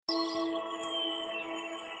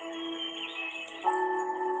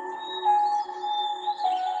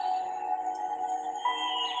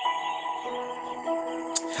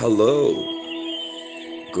Hello,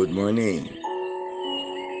 good morning.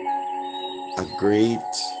 A great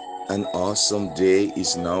and awesome day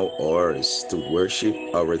is now ours to worship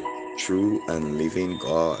our true and living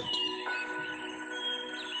God.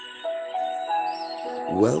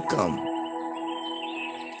 Welcome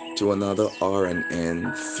to another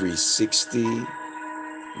RNN 360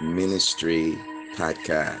 Ministry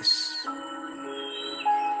podcast.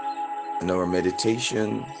 And our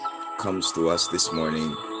meditation comes to us this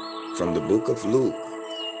morning from the book of Luke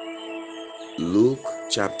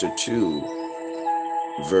chapter 2,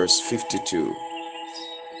 verse 52.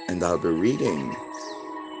 And I'll be reading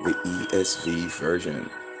the ESV version,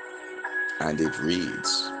 and it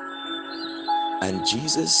reads, "And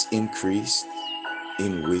Jesus increased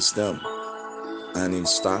in wisdom and in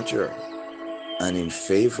stature and in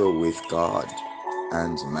favor with God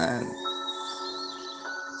and man."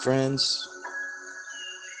 Friends,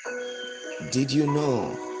 did you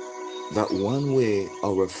know that one way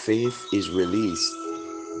our faith is released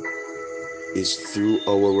is through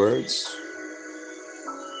our words?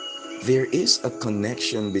 There is a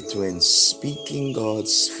connection between speaking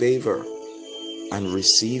God's favor and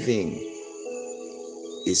receiving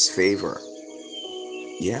His favor.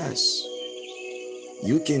 Yes,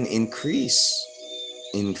 you can increase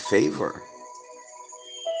in favor.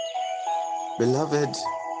 Beloved,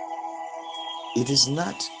 it is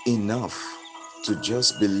not enough to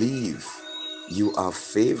just believe you have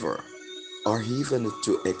favor or even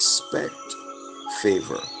to expect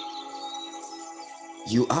favor.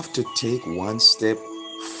 You have to take one step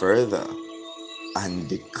further and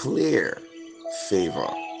declare favor.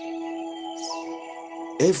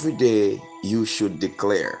 Every day you should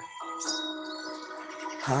declare,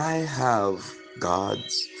 "I have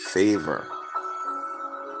God's favor."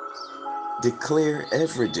 Declare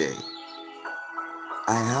every day,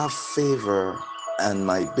 "I have favor on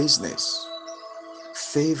my business,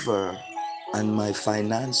 favor on my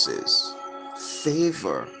finances,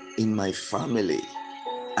 favor in my family,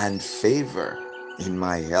 and favor in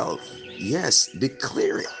my health." Yes,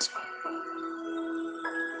 declare it.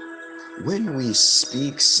 When we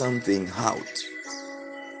speak something out,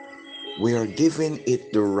 we are giving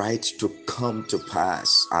it the right to come to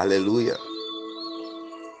pass. Hallelujah.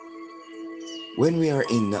 When we are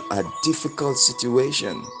in a difficult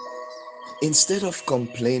situation, instead of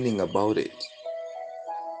complaining about it,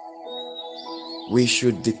 we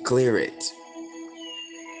should declare it.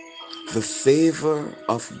 The favor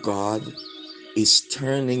of God is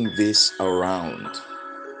turning this around.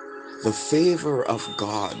 The favor of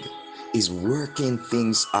God is working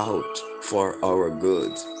things out for our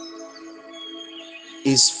good.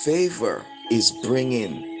 His favor is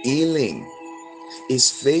bringing healing. His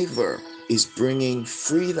favor is bringing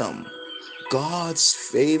freedom. God's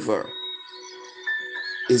favor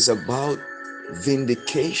is about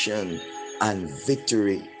vindication and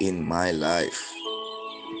victory in my life.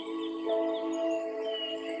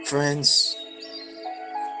 Friends,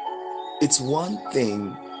 it's one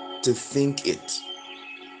thing to think it,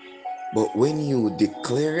 but when you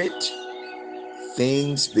declare it,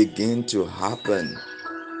 things begin to happen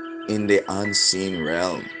in the unseen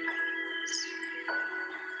realm.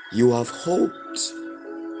 You have hoped,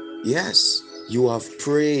 yes, you have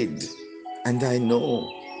prayed, and I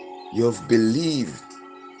know you have believed,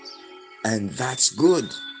 and that's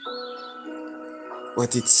good.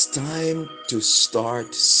 But it's time to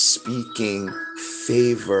start speaking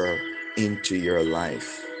favor into your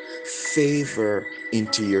life, favor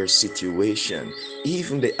into your situation,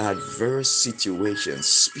 even the adverse situation.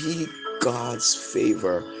 Speak God's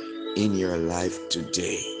favor in your life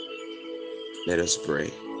today. Let us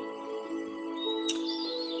pray.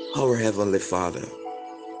 Our Heavenly Father,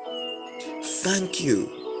 thank you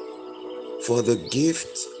for the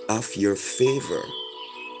gift of your favor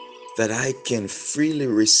that I can freely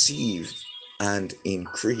receive and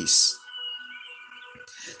increase.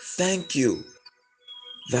 Thank you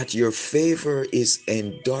that your favor is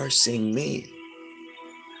endorsing me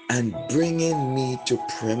and bringing me to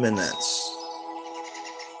prominence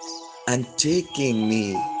and taking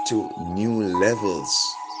me to new levels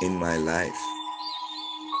in my life.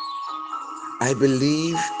 I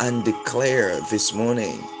believe and declare this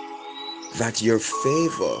morning that your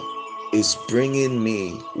favor is bringing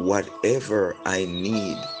me whatever I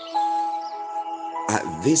need at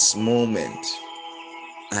this moment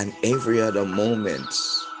and every other moment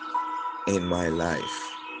in my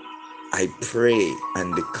life. I pray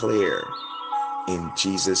and declare in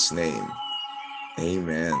Jesus' name,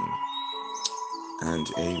 amen and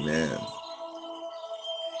amen.